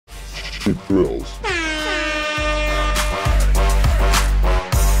cheap thrills.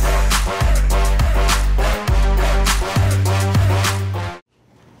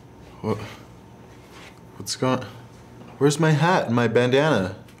 What's going? Where's my hat and my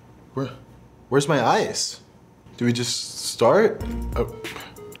bandana? Where's my ice? Do we just start? Oh.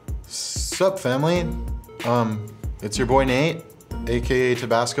 Sup, family? It's your boy Nate, aka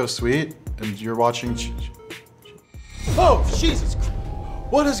Tabasko Sweet, and you're watching. Oh, Jesus!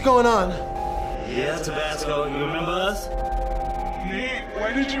 What is going on? Yeah, Tabasko, you remember us? Nate,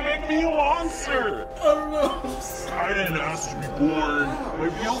 why did you make me a monster? I don't know. I didn't ask to be born. My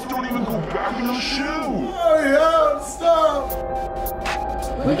wheels don't even go back in the shoe. Oh yeah, stop!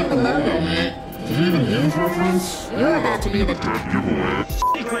 Look at the logo, Nate. Did you even use reference? You're about to be the dead giveaway.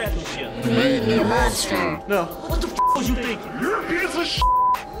 He crashed some shit. You made me a monster. No. What the f was you thinking? You're a piece of shit.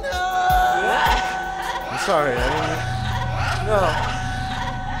 No! I'm sorry, I didn't.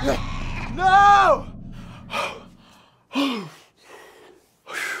 No!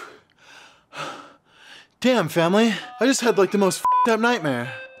 Damn, family. I just had like the most f***ed up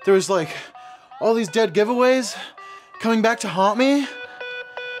nightmare. There was like all these dead giveaways coming back to haunt me.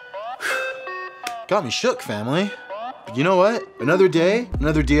 Got me shook, family. But you know what? Another day,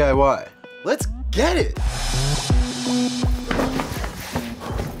 another DIY. Let's get it!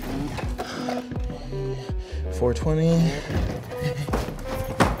 $4.20.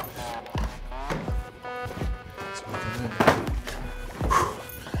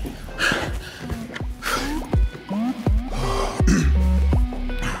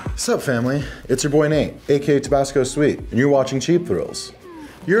 What's up, family? It's your boy Nate, aka Tabasko Sweet, and you're watching Cheap Thrills.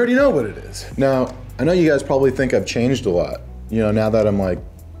 You already know what it is. Now, I know you guys probably think I've changed a lot, you know, now that I'm like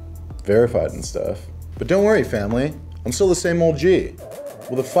verified and stuff. But don't worry, family, I'm still the same old G.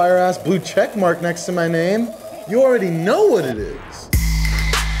 With a fire-ass blue check mark next to my name, you already know what it is.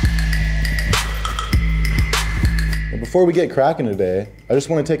 But before we get cracking today, I just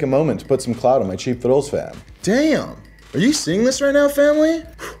want to take a moment to put some clout on my Cheap Thrills fam. Damn, are you seeing this right now, family?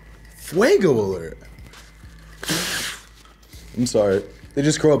 Fuego alert. I'm sorry, they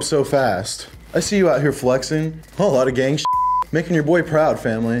just grow up so fast. I see you out here flexing, a lot of gang shit, making your boy proud,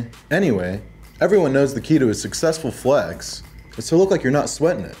 family. Anyway, everyone knows the key to a successful flex is to look like you're not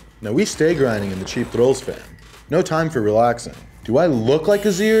sweating it. Now we stay grinding in the Cheap Thrills fam. No time for relaxing. Do I look like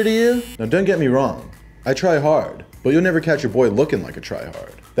a zero to you? Now don't get me wrong, I try hard, but you'll never catch your boy looking like a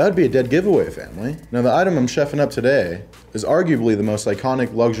tryhard. That would be a dead giveaway, family. Now the item I'm chefing up today is arguably the most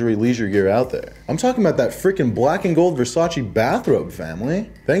iconic luxury leisure gear out there. I'm talking about that freaking black and gold Versace bathrobe, family.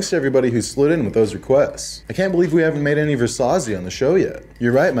 Thanks to everybody who slid in with those requests. I can't believe we haven't made any Versace on the show yet.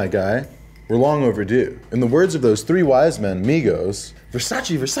 You're right, my guy. We're long overdue. In the words of those three wise men, Migos,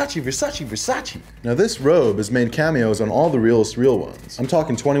 Versace, Versace, Versace, Versace. Now this robe has made cameos on all the realest real ones. I'm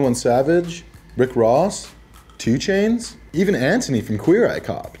talking 21 Savage, Rick Ross, 2 Chainz, even Antoni from Queer Eye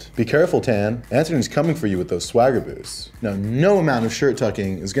copped. Be careful, Tan. Antoni's coming for you with those swagger boosts. Now, no amount of shirt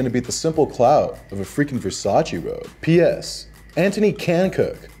tucking is gonna beat the simple clout of a freaking Versace robe. P.S. Antoni can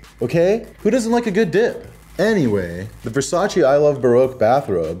cook, okay? Who doesn't like a good dip? Anyway, the Versace I Love Baroque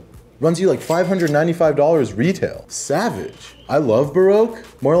bathrobe runs you like $595 retail. Savage. I love Baroque?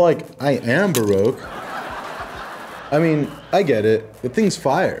 More like I am Baroque. I mean, I get it. The thing's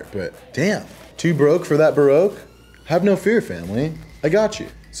fire, but damn. Too broke for that Baroque? Have no fear, family. I got you.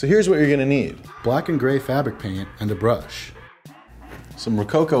 So here's what you're gonna need. Black and gray fabric paint and a brush. Some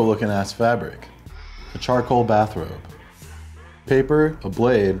Rococo looking ass fabric. A charcoal bathrobe. Paper, a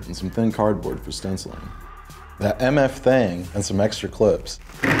blade, and some thin cardboard for stenciling. That MF thing and some extra clips.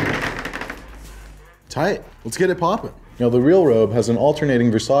 Tight, let's get it poppin'. Now the real robe has an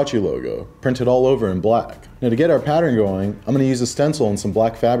alternating Versace logo, printed all over in black. Now to get our pattern going, I'm gonna use a stencil and some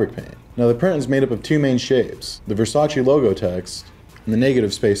black fabric paint. Now the print is made up of 2 main shapes, the Versace logo text and the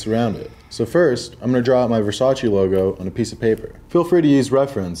negative space around it. So first, I'm gonna draw out my Versace logo on a piece of paper. Feel free to use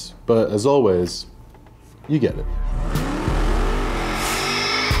reference, but as always, you get it.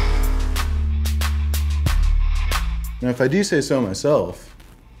 Now if I do say so myself,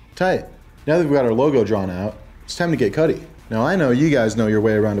 tight. Now that we've got our logo drawn out, it's time to get cutty. Now I know you guys know your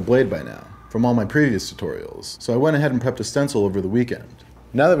way around a blade by now, from all my previous tutorials, so I went ahead and prepped a stencil over the weekend.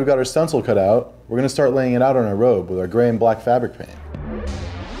 Now that we've got our stencil cut out, we're gonna start laying it out on our robe with our gray and black fabric paint.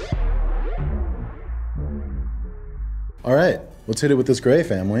 All right, let's hit it with this gray,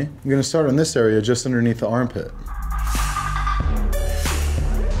 family. I'm gonna start on this area just underneath the armpit.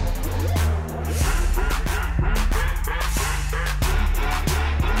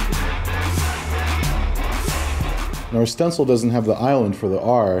 Now our stencil doesn't have the island for the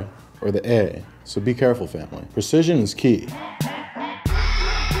R or the A, so be careful, family. Precision is key.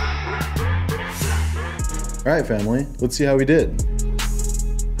 All right, family, let's see how we did.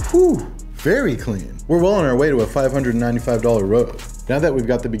 Whew, very clean. We're well on our way to a $595 robe. Now that we've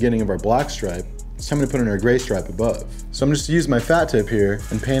got the beginning of our black stripe, it's time to put in our gray stripe above. So I'm just gonna use my fat tip here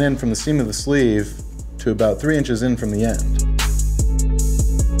and paint in from the seam of the sleeve to about 3 inches in from the end.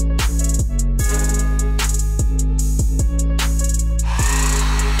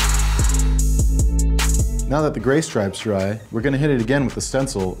 Now that the gray stripe's dry, we're gonna hit it again with the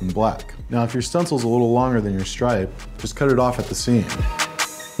stencil in black. Now if your stencil's a little longer than your stripe, just cut it off at the seam.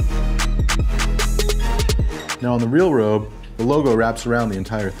 Now on the real robe, the logo wraps around the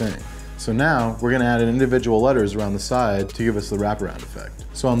entire thing. So now we're gonna add in individual letters around the side to give us the wraparound effect.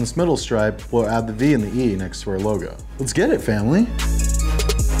 So on this middle stripe, we'll add the V and the E next to our logo. Let's get it, family.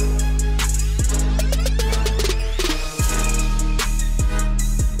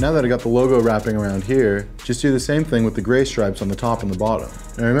 Now that I got the logo wrapping around here, just do the same thing with the gray stripes on the top and the bottom.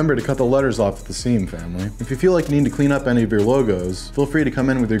 And remember to cut the letters off at the seam, family. If you feel like you need to clean up any of your logos, feel free to come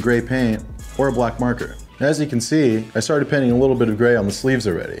in with your gray paint or a black marker. As you can see, I started painting a little bit of gray on the sleeves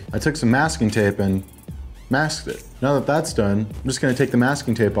already. I took some masking tape and masked it. Now that that's done, I'm just gonna take the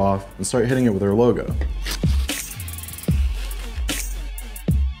masking tape off and start hitting it with our logo.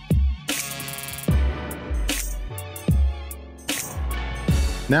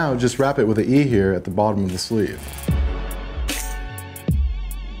 Now just wrap it with an E here at the bottom of the sleeve.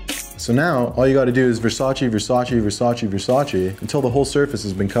 So now all you gotta do is Versace, Versace, Versace, Versace until the whole surface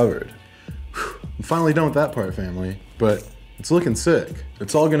has been covered. I'm finally done with that part, family, but it's looking sick.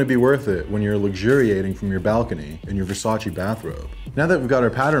 It's all gonna be worth it when you're luxuriating from your balcony in your Versace bathrobe. Now that we've got our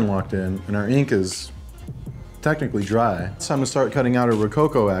pattern locked in and our ink is technically dry, it's time to start cutting out our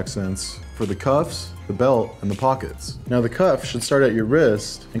Rococo accents for the cuffs, the belt, and the pockets. Now the cuff should start at your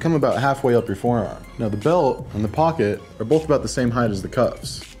wrist and come about halfway up your forearm. Now the belt and the pocket are both about the same height as the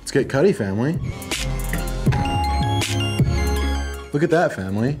cuffs. Let's get cutty, family. Look at that,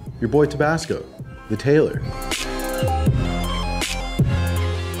 family. Your boy Tabasko, the tailor.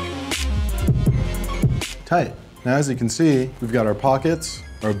 Tight. Now as you can see, we've got our pockets,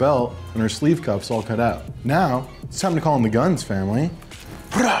 our belt, and our sleeve cuffs all cut out. Now, it's time to call in the guns, family.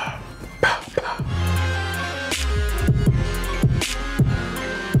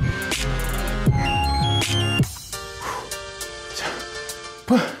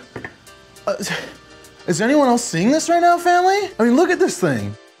 Is anyone else seeing this right now, family? I mean, look at this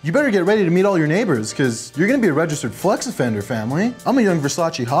thing. You better get ready to meet all your neighbors, because you're gonna be a registered flex offender, family. I'm a young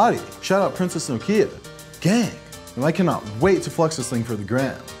Versace hottie. Shout out Princess Nokia. Gang. And I cannot wait to flex this thing for the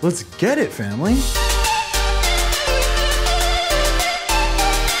gram. Let's get it, family.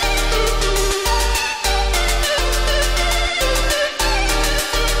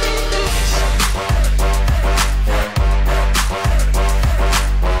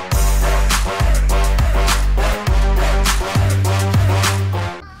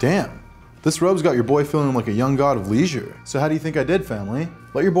 Damn, this robe's got your boy feeling like a young god of leisure. So how do you think I did, family?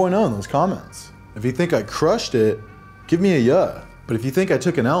 Let your boy know in those comments. If you think I crushed it, give me a yeah. But if you think I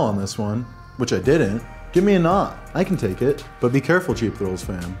took an L on this one, which I didn't, give me a nah. I can take it. But be careful, Cheap Thrills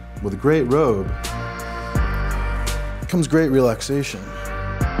fam. With a great robe comes great relaxation.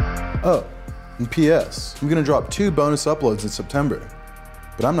 Oh, and P.S. I'm gonna drop 2 bonus uploads in September,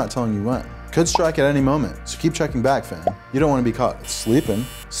 but I'm not telling you when. Could strike at any moment, so keep checking back, fam. You don't want to be caught sleeping.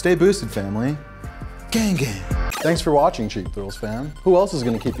 Stay boosted, family. Gang, gang. Thanks for watching, Cheap Thrills fam. Who else is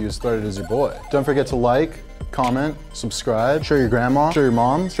gonna keep you as threaded as your boy? Don't forget to like, comment, subscribe, show your grandma, show your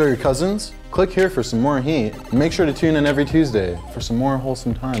mom, show your cousins. Click here for some more heat, and make sure to tune in every Tuesday for some more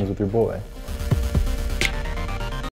wholesome times with your boy.